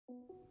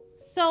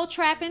So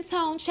Trap and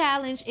Tone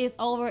Challenge is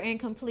over and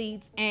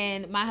complete,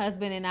 and my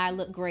husband and I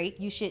look great.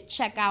 You should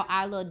check out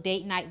our little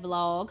date night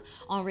vlog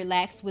on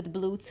Relax with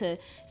Blue to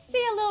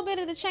see a little bit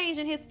of the change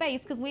in his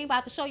face, because we ain't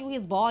about to show you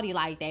his body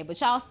like that,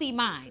 but y'all see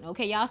mine,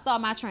 okay? Y'all saw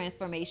my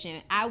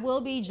transformation. I will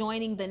be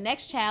joining the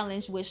next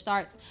challenge, which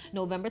starts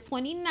November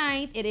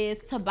 29th. It is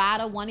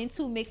Tabata 1 and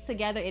 2 mixed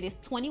together. It is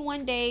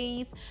 21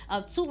 days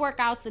of 2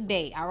 workouts a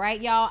day, all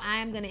right, y'all? I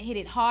am gonna hit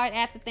it hard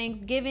after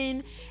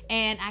Thanksgiving,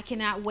 and I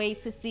cannot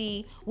wait to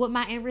see what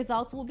my end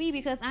results will be,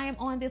 because I am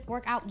on this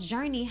workout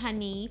journey,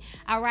 honey.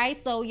 All right,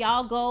 so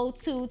y'all go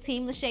to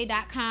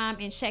teamlashae.com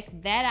and check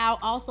that out.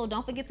 Also,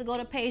 don't forget to go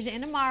to Peja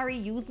and Amari.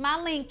 Use my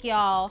link,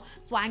 y'all,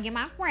 so I can get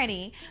my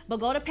credit. But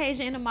go to Peja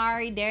and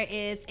Amari. There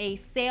is a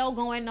sale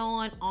going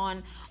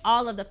on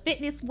all of the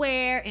fitness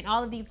wear and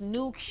all of these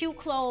new cute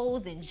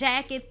clothes and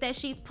jackets that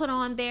she's put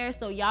on there.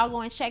 So y'all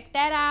go and check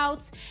that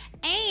out.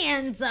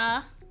 And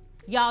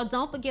y'all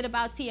don't forget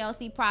about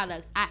TLC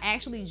products. I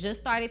actually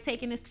just started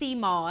taking the sea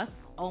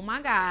moss. Oh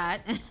my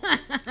God.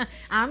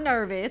 I'm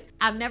nervous.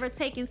 I've never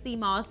taken sea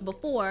moss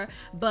before,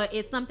 but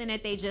it's something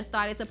that they just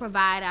started to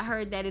provide. I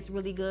heard that it's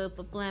really good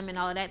for phlegm and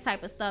all of that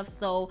type of stuff.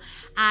 So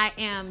I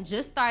am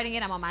just starting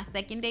it. I'm on my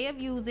 2nd day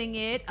of using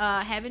it.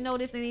 Haven't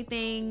noticed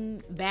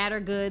anything bad or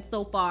good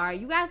so far.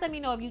 You guys let me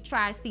know if you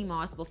tried sea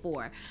moss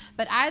before.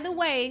 But either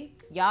way,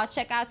 y'all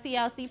check out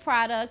TLC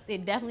products.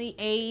 It definitely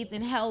aids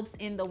and helps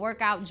in the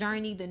workout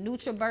journey. The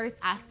NutriBurst,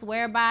 I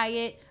swear by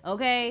it,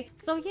 okay?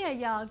 So yeah,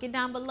 y'all, get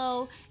down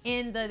below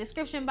in the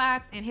description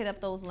box and hit up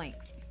those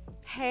links.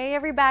 Hey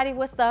everybody,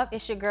 what's up?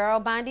 It's your girl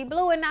Bondy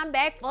Blue, and I'm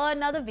back for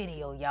another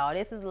video, y'all.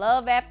 This is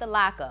Love After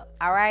Lockup,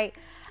 all right?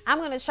 I'm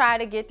gonna try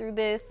to get through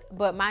this,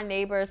 but my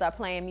neighbors are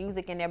playing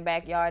music in their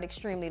backyard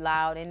extremely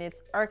loud, and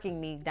it's irking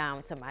me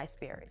down to my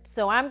spirit.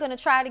 So I'm gonna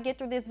try to get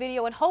through this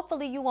video, and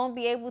hopefully you won't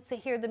be able to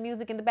hear the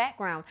music in the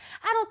background.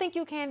 I don't think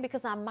you can,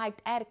 because I'm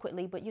mic'd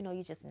adequately, but you know,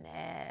 you just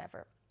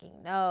never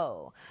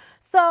know.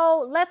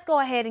 So let's go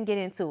ahead and get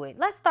into it.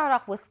 Let's start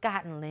off with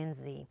Scott and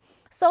Lindsay.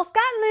 So Scott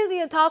and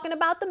Lindsay are talking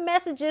about the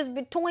messages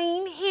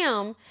between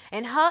him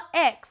and her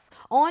ex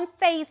on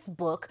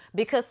Facebook,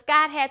 because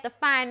Scott had to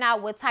find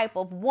out what type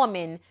of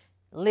woman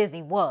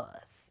Lindsay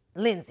was.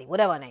 Lindsay,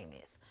 whatever her name is.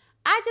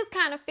 I just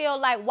kind of feel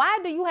like, why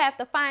do you have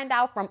to find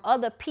out from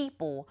other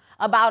people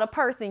about a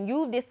person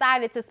you've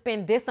decided to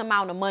spend this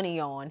amount of money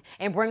on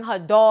and bring her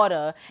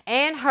daughter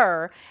and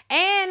her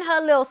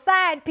little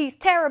side piece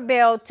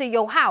Terabelle to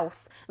your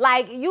house?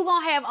 Like, you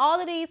gonna have all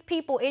of these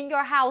people in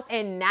your house,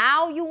 and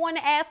now you want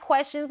to ask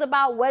questions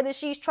about whether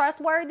she's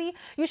trustworthy?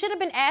 You should have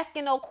been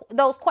asking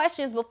those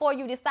questions before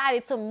you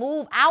decided to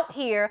move out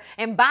here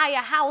and buy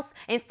a house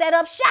and set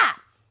up shop.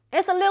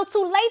 It's a little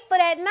too late for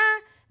that now.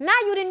 Now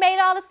you done made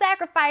all the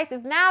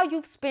sacrifices. Now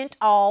you've spent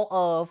all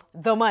of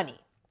the money.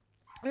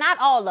 Not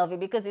all of it,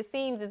 because it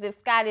seems as if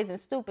Scott isn't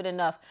stupid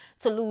enough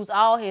to lose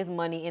all his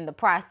money in the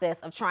process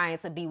of trying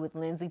to be with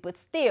Lindsay. But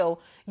still,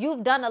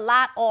 you've done a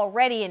lot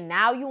already, and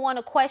now you want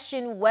to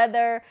question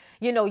whether,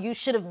 you know, you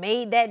should have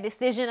made that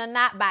decision or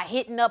not by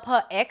hitting up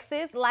her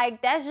exes.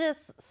 Like, that's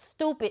just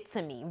stupid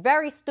to me.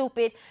 Very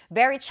stupid,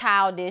 very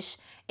childish.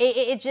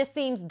 It just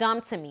seems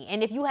dumb to me.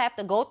 And if you have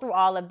to go through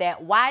all of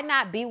that, why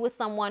not be with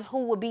someone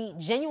who would be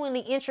genuinely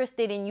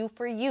interested in you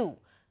for you,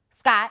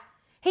 Scott?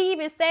 He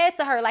even said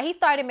to her, like, he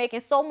started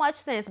making so much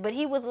sense, but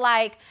he was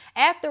like,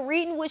 after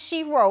reading what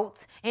she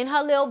wrote in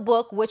her little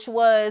book, which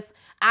was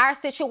Our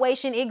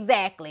Situation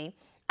Exactly,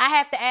 I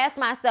have to ask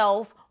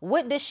myself,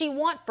 what does she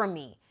want from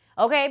me?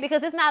 Okay,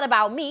 because it's not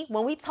about me.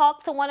 When we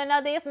talk to one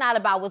another, it's not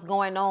about what's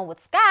going on with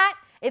Scott.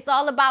 It's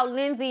all about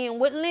Lindsay and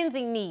what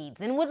Lindsay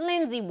needs and what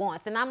Lindsay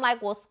wants. And I'm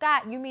like, well,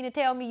 Scott, you mean to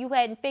tell me you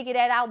hadn't figured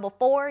that out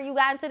before you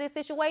got into this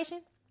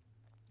situation?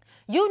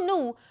 You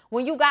knew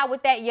when you got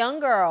with that young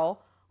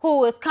girl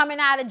who was coming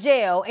out of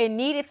jail and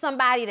needed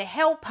somebody to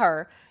help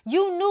her,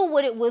 you knew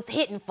what it was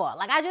hitting for.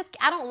 Like,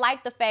 I don't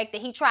like the fact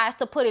that he tries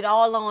to put it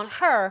all on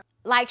her,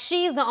 like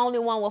she's the only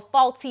one with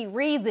faulty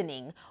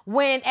reasoning,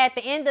 when at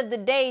the end of the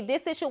day,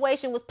 this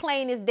situation was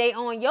plain as day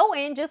on your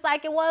end, just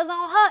like it was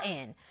on her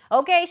end.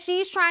 Okay,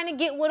 she's trying to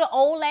get with an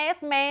old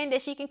ass man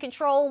that she can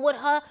control with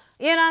her,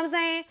 you know what I'm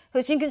saying?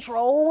 Because she can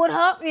control with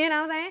her, you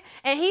know what I'm saying?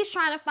 And he's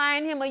trying to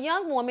find him a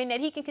young woman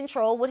that he can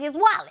control with his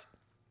wallet.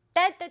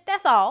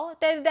 That's all.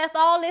 That's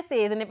all this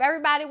is. And if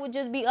everybody would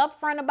just be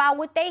upfront about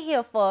what they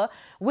here for,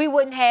 we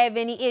wouldn't have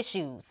any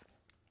issues.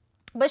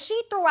 But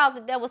she threw out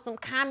that there was some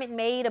comment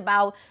made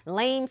about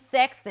lame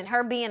sex and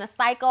her being a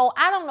psycho.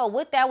 I don't know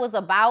what that was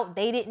about.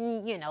 They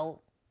didn't, you know,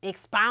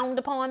 expound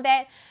upon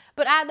that.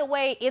 But either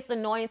way, it's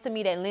annoying to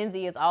me that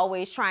Lindsay is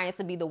always trying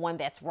to be the one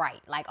that's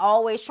right. Like,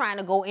 always trying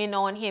to go in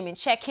on him and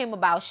check him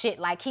about shit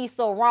like he's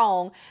so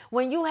wrong,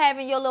 when you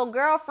having your little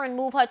girlfriend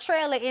move her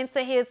trailer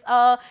into his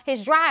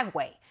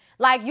driveway.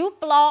 Like, you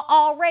flawed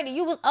already.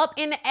 You was up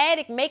in the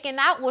attic making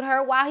out with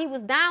her while he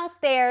was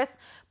downstairs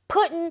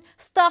putting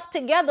stuff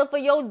together for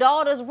your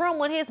daughter's room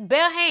with his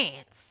bare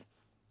hands.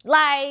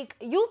 Like,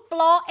 you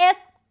flawed as,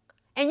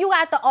 and you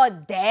got the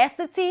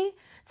audacity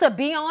to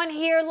be on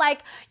here like,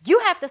 you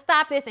have to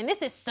stop this and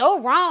this is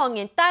so wrong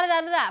and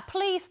da-da-da-da-da.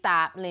 Please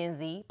stop,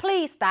 Lindsay.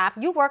 Please stop.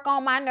 You work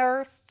on my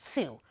nerves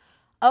too,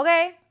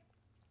 okay?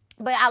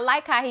 But I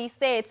like how he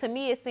said, to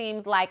me, it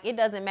seems like it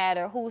doesn't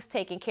matter who's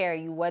taking care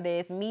of you, whether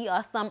it's me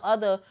or some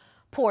other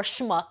poor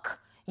schmuck.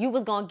 You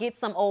was going to get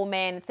some old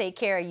man to take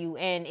care of you,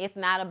 and it's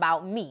not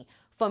about me.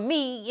 For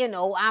me, you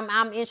know,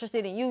 I'm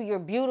interested in you. You're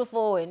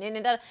beautiful.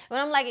 And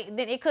I'm like,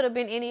 then it could have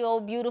been any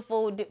old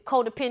beautiful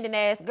codependent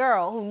ass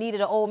girl who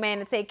needed an old man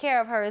to take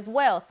care of her as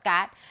well,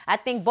 Scott. I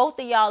think both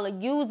of y'all are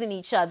using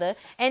each other.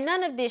 And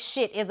none of this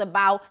shit is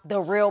about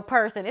the real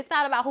person. It's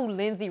not about who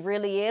Lindsay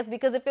really is.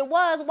 Because if it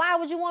was, why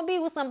would you want to be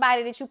with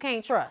somebody that you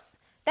can't trust?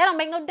 That don't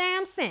make no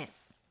damn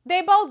sense.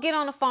 They both get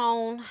on the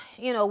phone,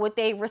 you know, with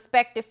their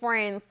respective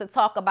friends to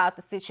talk about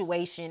the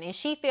situation. And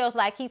she feels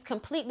like he's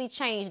completely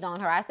changed on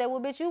her. I said, well,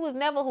 bitch, you was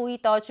never who he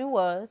thought you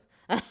was.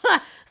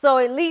 So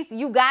at least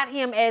you got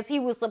him as he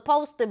was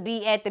supposed to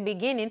be at the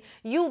beginning.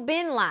 You've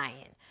been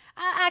lying.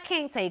 I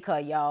can't take her,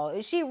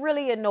 y'all. She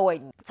really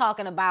annoyed me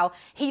talking about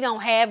he don't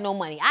have no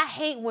money. I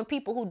hate when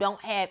people who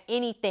don't have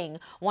anything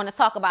want to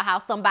talk about how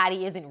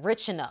somebody isn't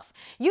rich enough.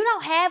 You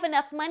don't have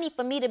enough money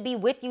for me to be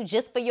with you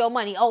just for your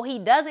money. Oh, he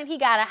doesn't? He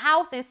got a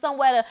house and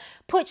somewhere to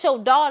put your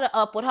daughter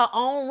up with her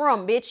own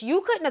room, bitch.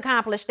 You couldn't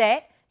accomplish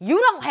that. You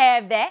don't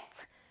have that.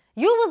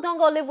 You was going to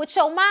go live with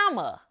your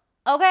mama,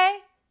 okay?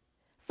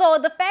 So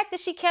the fact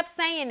that she kept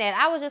saying that,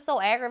 I was just so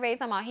aggravated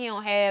talking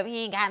about he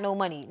ain't got no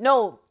money.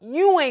 No,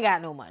 you ain't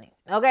got no money,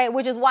 okay?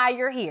 Which is why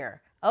you're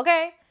here,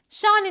 okay?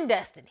 Sean and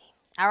Destiny,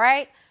 all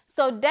right?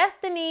 So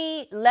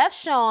Destiny left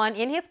Sean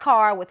in his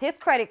car with his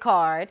credit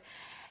card,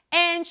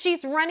 and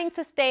she's running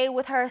to stay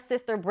with her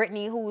sister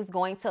Brittany, who is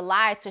going to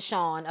lie to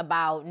Sean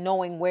about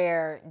knowing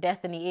where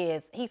Destiny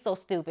is. He's so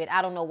stupid.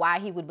 I don't know why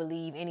he would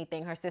believe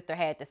anything her sister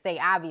had to say.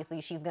 Obviously,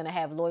 she's going to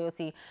have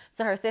loyalty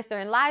to her sister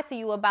and lie to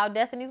you about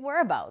Destiny's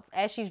whereabouts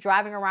as she's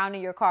driving around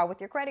in your car with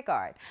your credit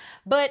card.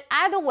 But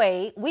either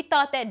way, we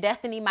thought that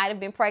Destiny might have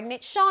been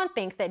pregnant. Sean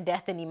thinks that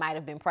Destiny might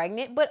have been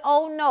pregnant, but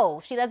oh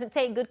no, she doesn't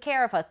take good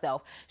care of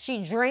herself.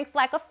 She drinks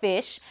like a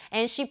fish,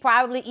 and she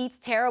probably eats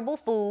terrible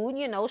food,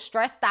 you know,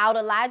 stressed out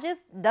a lot.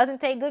 Just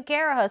doesn't take good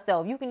care of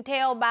herself. You can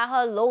tell by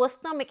her lower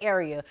stomach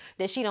area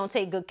that she don't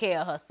take good care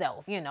of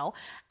herself, you know.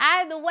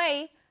 Either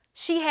way,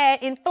 she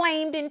had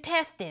inflamed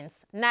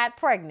intestines, not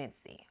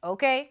pregnancy,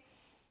 okay?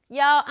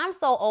 Y'all, I'm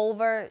so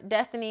over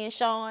Destiny and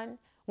Sean.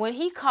 When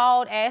he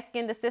called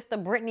asking the sister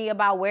Brittany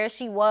about where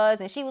she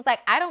was, and she was like,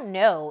 I don't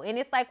know. And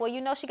it's like, well, you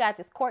know, she got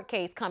this court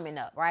case coming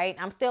up, right?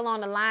 I'm still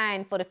on the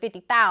line for the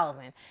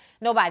 $50,000.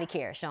 Nobody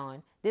cares,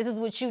 Sean. This is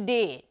what you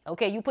did,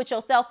 okay? You put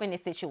yourself in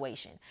this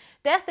situation.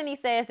 Destiny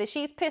says that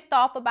she's pissed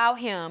off about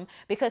him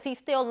because he's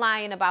still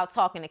lying about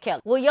talking to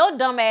Kelly. Well, your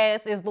dumb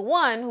ass is the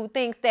one who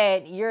thinks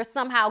that you're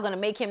somehow going to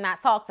make him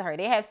not talk to her.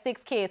 They have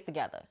 6 kids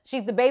together.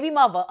 She's the baby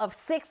mother of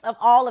 6 of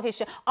all of his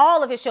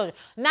children.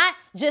 Not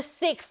just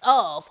 6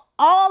 of.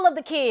 All of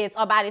the kids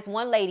are by this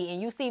one lady,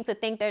 and you seem to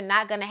think they're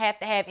not going to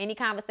have any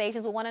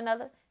conversations with one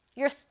another.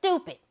 You're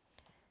stupid.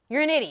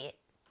 You're an idiot,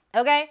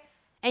 okay?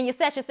 And you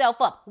set yourself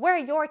up. Where are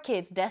your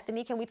kids,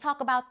 Destiny? Can we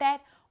talk about that?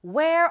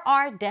 Where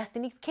are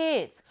Destiny's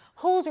kids?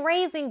 Who's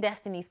raising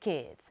Destiny's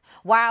kids?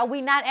 Why are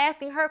we not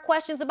asking her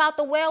questions about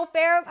the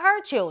welfare of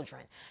her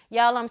children?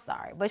 Y'all, I'm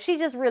sorry, but she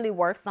just really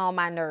works on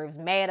my nerves.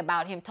 Mad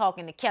about him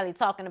talking to Kelly,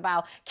 talking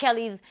about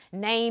Kelly's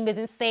name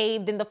isn't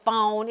saved in the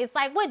phone. It's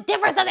like, what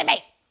difference does it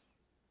make?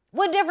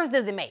 What difference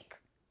does it make?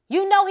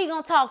 You know he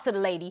gonna talk to the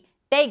lady.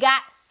 They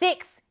got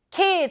 6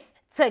 kids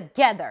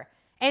together,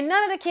 and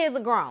none of the kids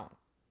are grown.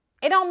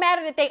 It don't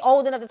matter that they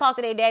old enough to talk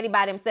to their daddy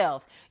by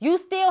themselves. You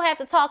still have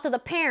to talk to the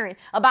parent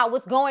about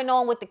what's going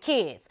on with the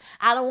kids.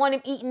 I don't want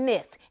him eating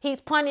this. He's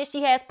punished.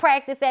 He has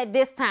practice at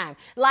this time.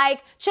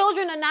 Like,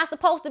 children are not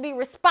supposed to be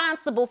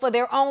responsible for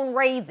their own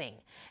raising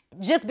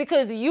just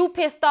because you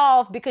pissed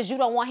off because you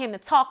don't want him to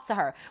talk to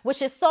her,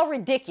 which is so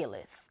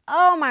ridiculous.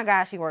 Oh my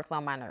gosh, he works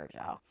on my nerves,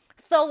 y'all.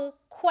 So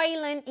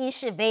Quaylin and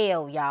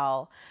Chevelle,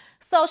 y'all.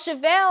 So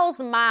Chevelle's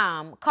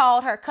mom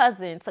called her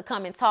cousin to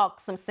come and talk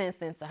some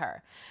sense into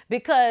her.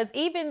 Because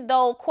even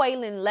though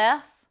Quaylin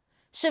left,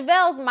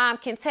 Chevelle's mom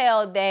can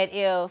tell that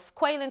if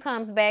Quaylin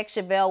comes back,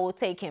 Chevelle will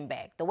take him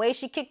back. The way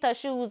she kicked her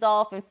shoes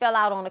off and fell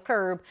out on the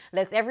curb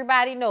lets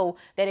everybody know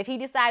that if he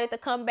decided to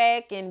come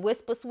back and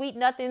whisper sweet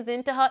nothings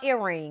into her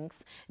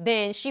earrings,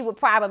 then she would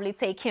probably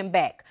take him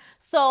back.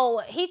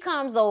 So he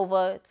comes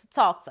over to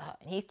talk to her.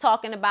 He's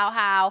talking about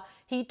how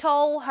he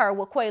told her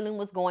what Quaylin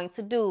was going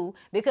to do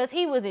because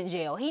he was in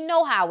jail. He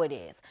know how it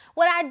is.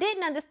 What I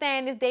didn't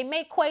understand is they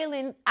make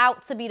Quaylin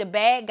out to be the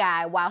bad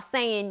guy while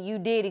saying you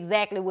did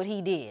exactly what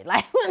he did.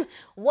 Like,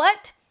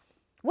 what?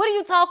 What are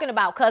you talking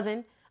about,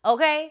 cousin?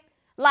 Okay?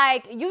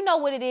 Like, you know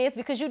what it is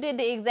because you did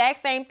the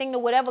exact same thing to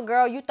whatever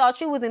girl you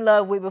thought you was in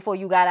love with before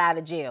you got out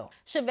of jail.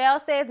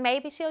 Chevelle says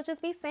maybe she'll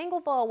just be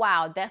single for a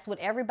while. That's what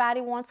everybody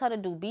wants her to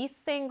do. Be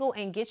single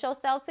and get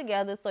yourself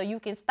together so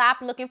you can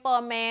stop looking for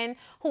a man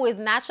who is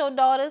not your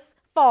daughter's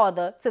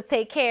father to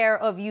take care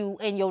of you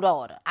and your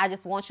daughter. I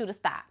just want you to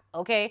stop,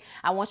 okay?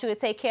 I want you to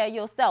take care of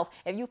yourself.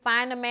 If you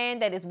find a man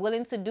that is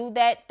willing to do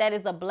that, that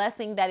is a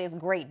blessing, that is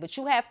great. But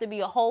you have to be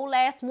a whole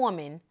ass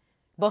woman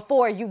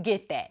before you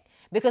get that.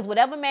 Because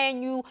whatever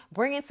man you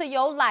bring into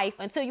your life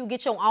until you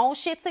get your own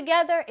shit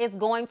together is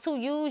going to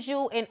use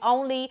you and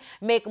only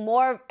make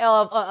more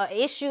of an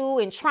issue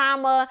and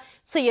trauma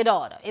to your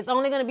daughter. It's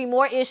only going to be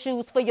more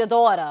issues for your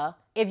daughter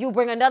if you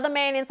bring another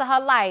man into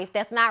her life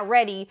that's not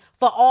ready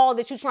for all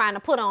that you're trying to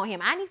put on him.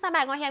 I need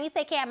somebody going to help me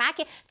take care of my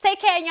kids. Take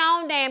care of your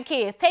own damn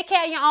kids. Take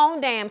care of your own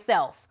damn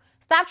self.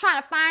 Stop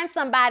trying to find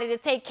somebody to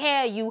take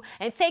care of you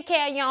and take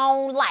care of your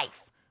own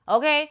life.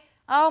 Okay?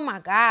 Oh my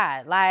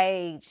God,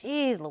 like,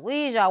 geez,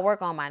 Louise, y'all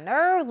work on my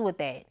nerves with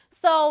that.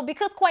 So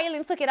because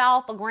Quaylin took it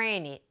all for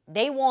granted,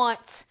 they want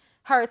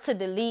her to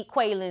delete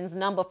Quaylin's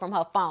number from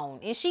her phone.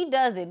 And she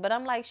does it, but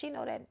I'm like, she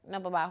know that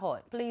number by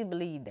heart. Please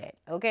believe that,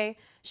 okay?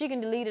 She can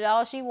delete it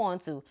all she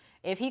wants to.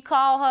 If he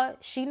call her,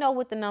 she know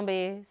what the number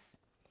is.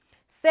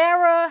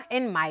 Sarah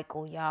and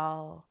Michael,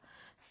 y'all.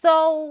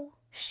 So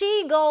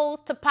she goes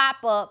to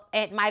pop up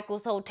at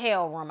Michael's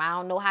hotel room. I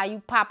don't know how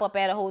you pop up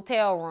at a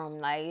hotel room.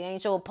 Like, it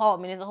ain't your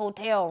apartment, it's a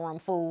hotel room,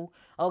 fool.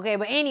 Okay,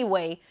 but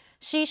anyway,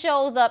 she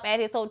shows up at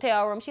his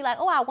hotel room. She like,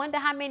 oh, I wonder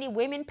how many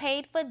women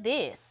paid for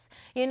this.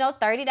 You know,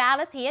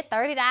 $30 here,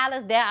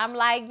 $30 there. I'm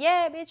like,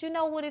 yeah, bitch, you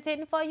know what it's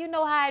hitting for. You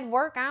know how it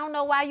work. I don't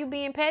know why you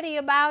being petty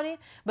about it.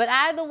 But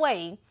either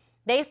way,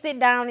 they sit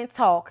down and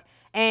talk.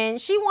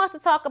 And she wants to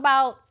talk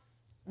about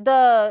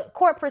the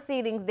court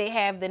proceedings they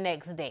have the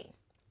next day.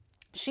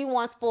 She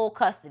wants full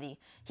custody.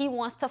 He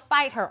wants to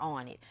fight her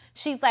on it.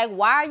 She's like,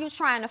 why are you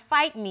trying to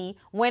fight me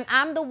when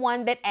I'm the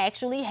one that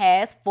actually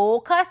has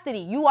full custody?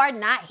 You are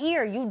not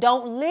here. You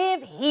don't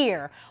live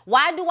here.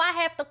 Why do I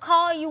have to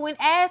call you and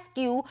ask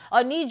you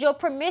or need your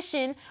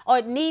permission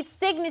or need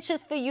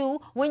signatures for you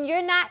when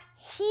you're not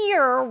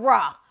here?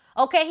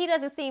 Okay, he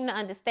doesn't seem to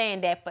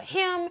understand that. For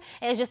him,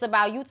 it's just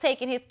about you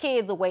taking his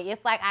kids away.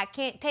 It's like, I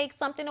can't take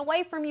something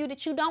away from you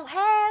that you don't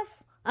have.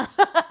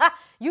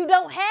 You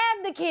don't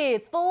have the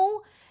kids,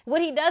 fool.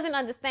 What he doesn't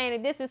understand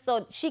is this is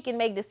so she can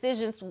make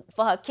decisions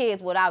for her kids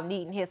without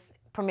needing his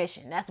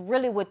permission. That's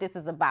really what this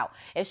is about.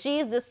 If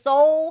she's the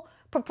sole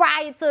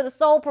proprietor, the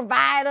sole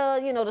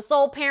provider, you know, the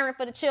sole parent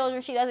for the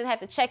children, she doesn't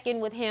have to check in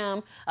with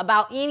him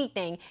about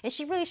anything. And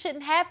she really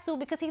shouldn't have to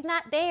because he's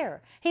not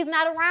there. He's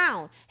not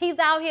around. He's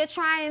out here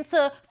trying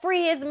to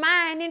free his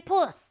mind and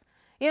puss.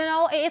 You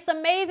know, it's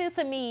amazing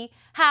to me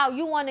how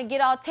you want to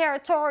get all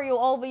territorial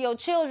over your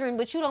children,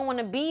 but you don't want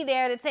to be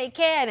there to take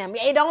care of them.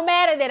 It don't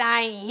matter that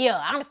I ain't here.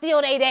 I'm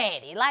still their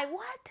daddy. Like,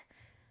 what?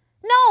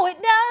 No, it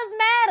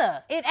does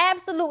matter. It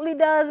absolutely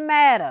does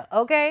matter,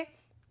 okay?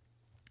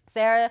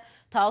 Sarah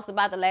talks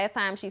about the last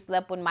time she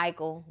slept with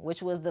Michael,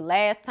 which was the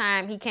last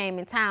time he came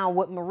in town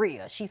with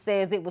Maria. She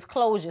says it was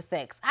closure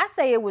sex. I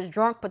say it was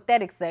drunk,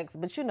 pathetic sex,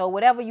 but you know,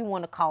 whatever you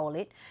want to call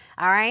it,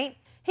 all right?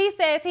 He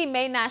says he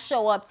may not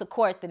show up to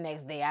court the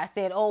next day. I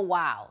said, oh,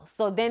 wow.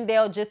 So then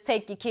they'll just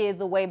take your kids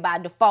away by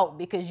default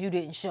because you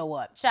didn't show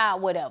up.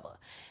 Child, whatever.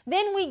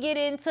 Then we get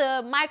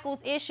into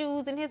Michael's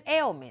issues and his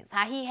ailments,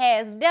 how he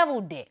has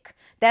devil dick.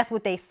 That's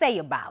what they say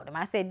about him.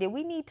 I said, did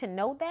we need to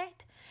know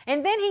that?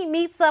 And then he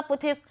meets up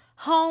with his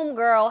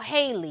homegirl,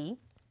 Haley.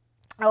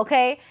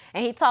 Okay,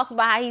 and he talks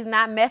about how he's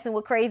not messing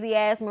with crazy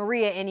ass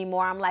Maria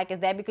anymore. I'm like, is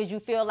that because you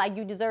feel like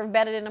you deserve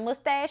better than a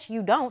mustache?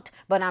 You don't,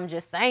 but I'm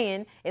just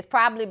saying it's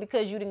probably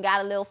because you done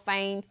got a little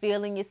fame,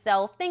 feeling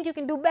yourself, think you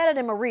can do better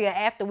than Maria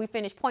after we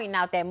finish pointing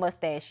out that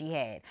mustache she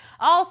had.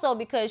 Also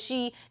because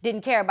she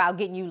didn't care about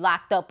getting you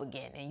locked up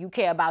again, and you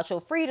care about your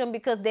freedom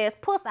because there's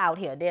puss out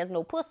here. There's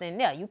no puss in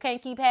there. You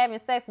can't keep having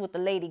sex with the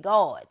lady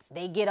guards.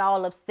 They get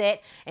all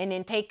upset and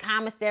then take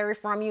commissary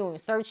from you and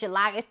search your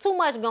lock. It's too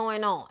much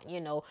going on, you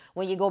know,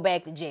 when you go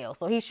back to jail.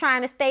 So he's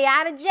trying to stay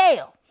out of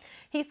jail.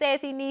 He says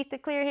he needs to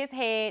clear his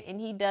head, and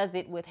he does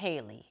it with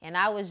Haley. And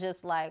I was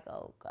just like,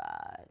 oh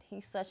God,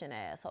 he's such an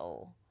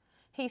asshole.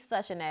 He's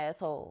such an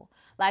asshole.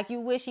 Like,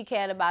 you wish he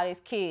cared about his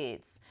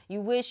kids.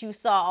 You wish you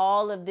saw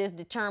all of this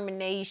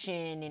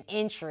determination and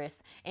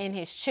interest in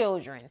his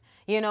children.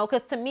 You know,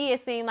 because to me,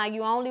 it seemed like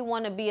you only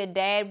want to be a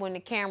dad when the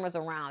camera's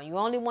around. You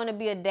only want to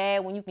be a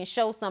dad when you can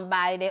show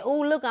somebody that,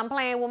 oh, look, I'm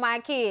playing with my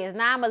kids.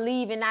 Now I'm going to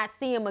leave and not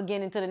see them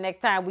again until the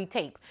next time we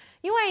tape.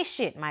 You ain't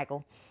shit,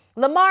 Michael.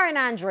 Lamar and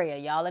Andrea,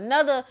 y'all.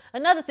 Another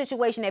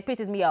situation that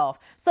pisses me off.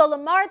 So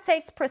Lamar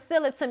takes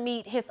Priscilla to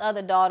meet his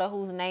other daughter,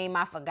 whose name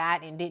I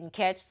forgot and didn't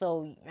catch.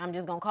 So I'm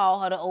just going to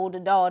call her the older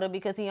daughter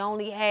because he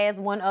only has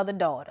one other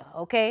daughter,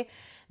 okay?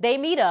 They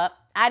meet up.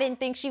 I didn't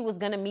think she was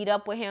going to meet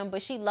up with him,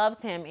 but she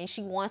loves him and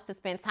she wants to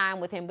spend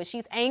time with him. But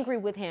she's angry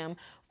with him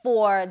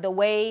for the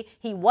way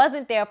he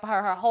wasn't there for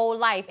her whole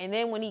life. And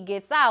then when he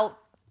gets out,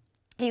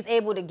 he's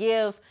able to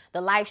give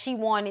the life she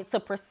wanted to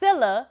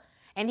Priscilla,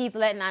 and he's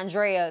letting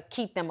Andrea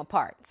keep them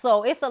apart.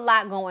 So it's a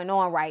lot going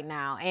on right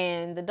now.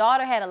 And the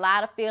daughter had a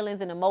lot of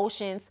feelings and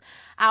emotions.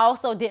 I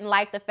also didn't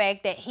like the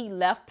fact that he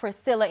left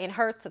Priscilla and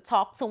her to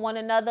talk to one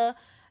another.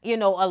 you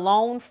know,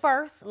 alone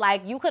first.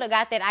 Like, you could have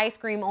got that ice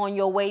cream on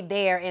your way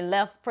there and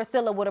left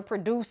Priscilla with a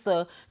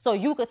producer so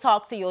you could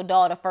talk to your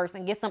daughter first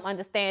and get some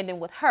understanding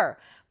with her.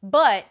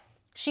 But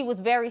she was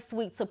very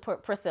sweet to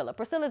Priscilla.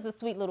 Priscilla's a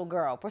sweet little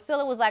girl.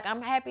 Priscilla was like,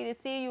 I'm happy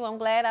to see you. I'm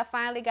glad I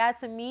finally got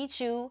to meet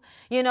you.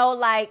 You know,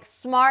 like,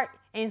 smart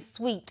and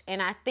sweet.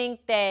 And I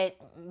think that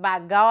by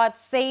God's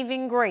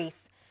saving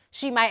grace,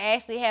 she might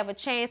actually have a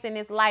chance in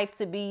this life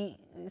to be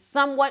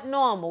somewhat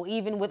normal,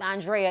 even with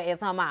Andrea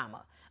as her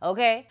mama.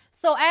 Okay?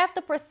 So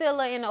after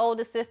Priscilla and the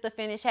older sister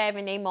finish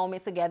having their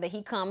moment together,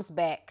 he comes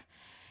back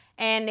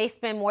and they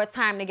spend more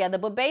time together.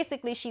 But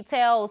basically, she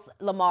tells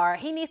Lamar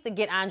he needs to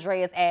get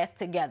Andrea's ass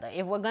together.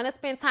 If we're going to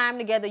spend time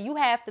together, you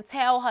have to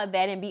tell her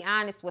that and be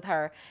honest with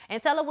her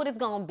and tell her what it's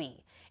going to be.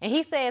 And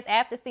he says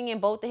after seeing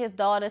both of his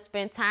daughters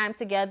spend time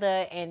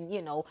together and,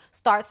 you know,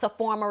 start to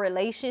form a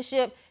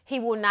relationship, he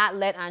will not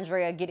let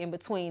Andrea get in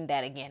between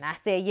that again. I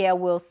said, yeah,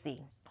 we'll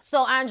see.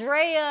 So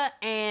Andrea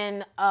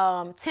and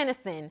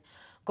Tennyson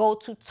go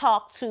to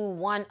talk to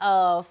one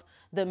of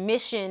the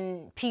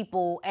mission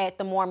people at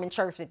the Mormon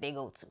church that they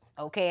go to.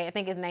 Okay, I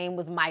think his name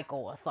was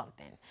Michael or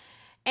something.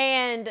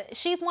 And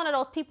she's one of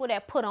those people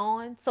that put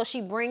on. So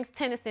she brings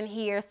Tennyson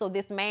here so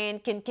this man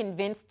can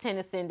convince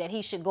Tennyson that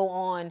he should go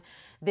on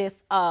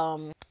this.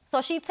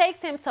 So she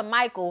takes him to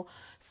Michael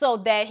so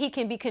that he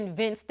can be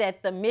convinced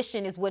that the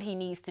mission is what he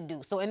needs to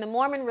do. So in the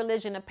Mormon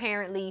religion,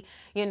 apparently,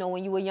 you know,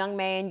 when you're a young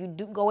man, you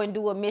do go and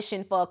do a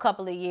mission for a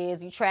couple of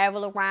years. You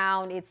travel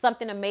around. It's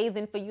something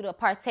amazing for you to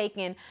partake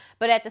in.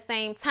 But at the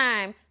same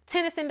time,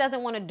 Tennyson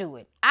doesn't want to do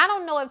it. I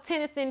don't know if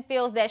Tennyson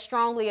feels that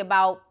strongly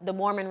about the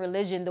Mormon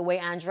religion the way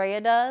Andrea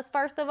does,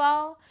 first of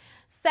all.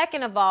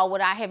 Second of all, what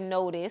I have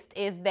noticed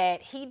is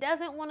that he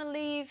doesn't want to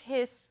leave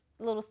his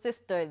little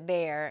sister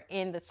there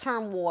in the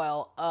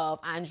turmoil of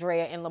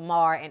Andrea and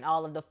Lamar and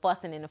all of the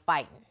fussing and the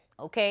fighting,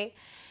 okay?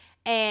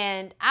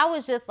 And I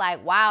was just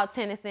like, wow,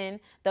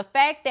 Tennyson, the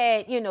fact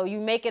that, you know, you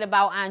make it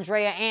about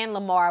Andrea and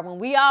Lamar when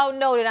we all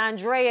know that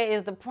Andrea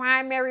is the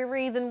primary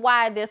reason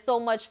why there's so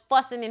much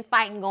fussing and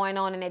fighting going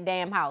on in that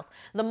damn house.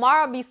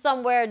 Lamar will be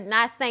somewhere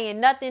not saying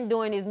nothing,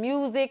 doing his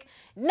music,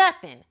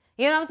 nothing.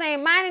 You know what I'm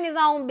saying? Minding his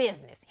own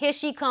business. Here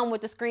she come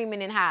with the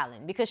screaming and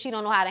hollering because she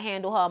don't know how to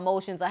handle her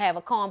emotions or have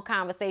a calm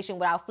conversation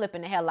without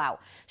flipping the hell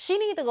out. She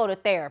needs to go to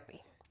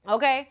therapy,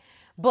 okay?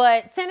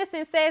 But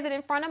Tennyson says it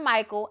in front of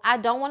Michael. I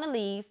don't want to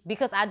leave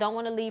because I don't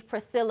want to leave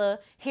Priscilla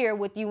here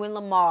with you and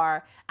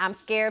Lamar. I'm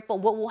scared for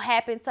what will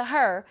happen to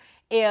her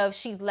if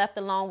she's left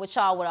alone with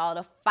y'all with all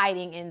the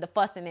fighting and the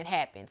fussing that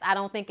happens. I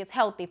don't think it's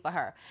healthy for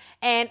her.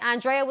 And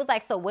Andrea was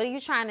like, so what are you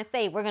trying to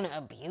say? We're going to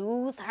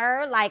abuse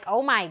her? Like,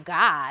 oh my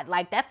God,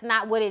 like that's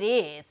not what it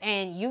is.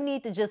 And you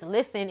need to just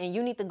listen and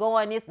you need to go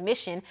on this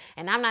mission.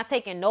 And I'm not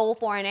taking no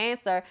for an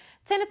answer.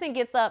 Tennyson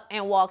gets up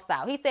and walks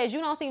out. He says, you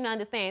don't seem to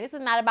understand. This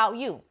is not about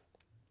you.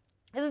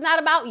 This is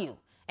not about you.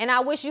 And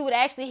I wish you would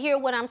actually hear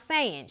what I'm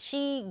saying.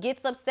 She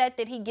gets upset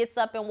that he gets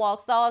up and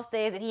walks off,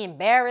 says that he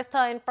embarrassed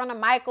her in front of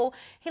Michael.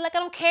 He like, I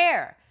don't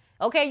care.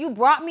 Okay, you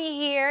brought me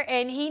here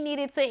and he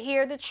needed to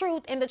hear the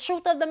truth. And the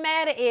truth of the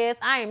matter is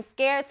I am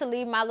scared to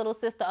leave my little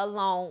sister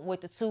alone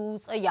with the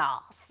twos of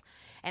y'alls.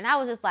 And I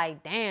was just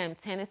like, damn,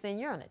 Tennyson,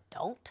 you're an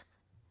adult.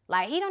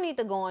 Like, he don't need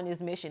to go on this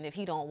mission if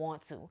he don't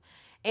want to.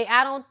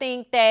 I don't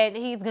think that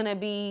he's going to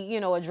be,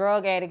 you know, a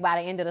drug addict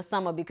by the end of the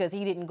summer because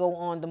he didn't go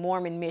on the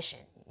Mormon mission.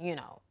 You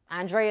know,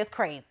 Andrea's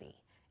crazy.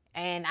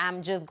 And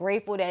I'm just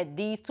grateful that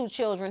these two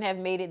children have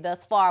made it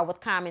thus far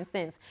with common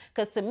sense.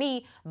 Because to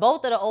me,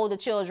 both of the older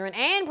children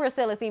and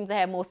Priscilla seems to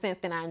have more sense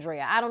than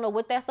Andrea. I don't know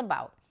what that's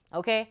about,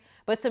 okay?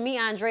 But to me,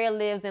 Andrea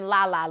lives in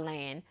La La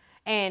Land.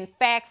 And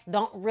facts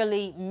don't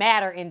really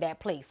matter in that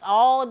place.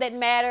 All that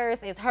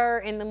matters is her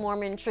in the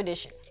Mormon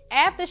tradition.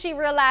 After she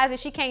realizes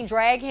she can't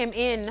drag him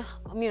in,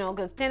 you know,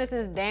 because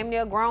Tennyson's damn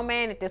near a grown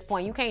man at this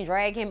point. You can't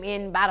drag him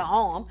in by the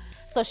arm.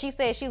 So she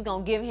says she's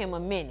going to give him a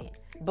minute.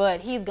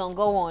 But he's going to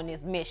go on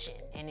this mission.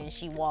 And then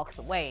she walks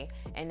away.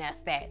 And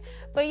that's that.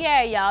 But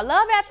yeah, y'all.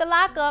 Love after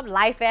lockup.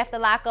 Life after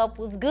lockup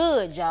was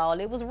good, y'all.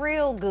 It was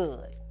real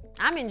good.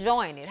 I'm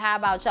enjoying it. How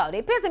about y'all?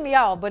 They pissing me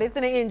off, but it's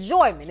an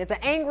enjoyment. It's an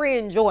angry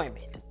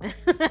enjoyment.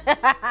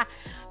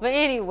 But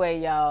anyway,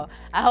 y'all,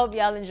 I hope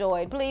y'all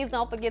enjoyed. Please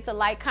don't forget to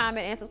like,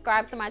 comment, and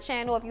subscribe to my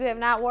channel if you have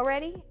not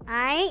already. All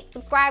right?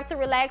 Subscribe to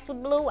Relax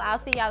with Blue. I'll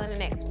see y'all in the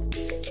next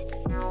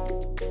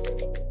one.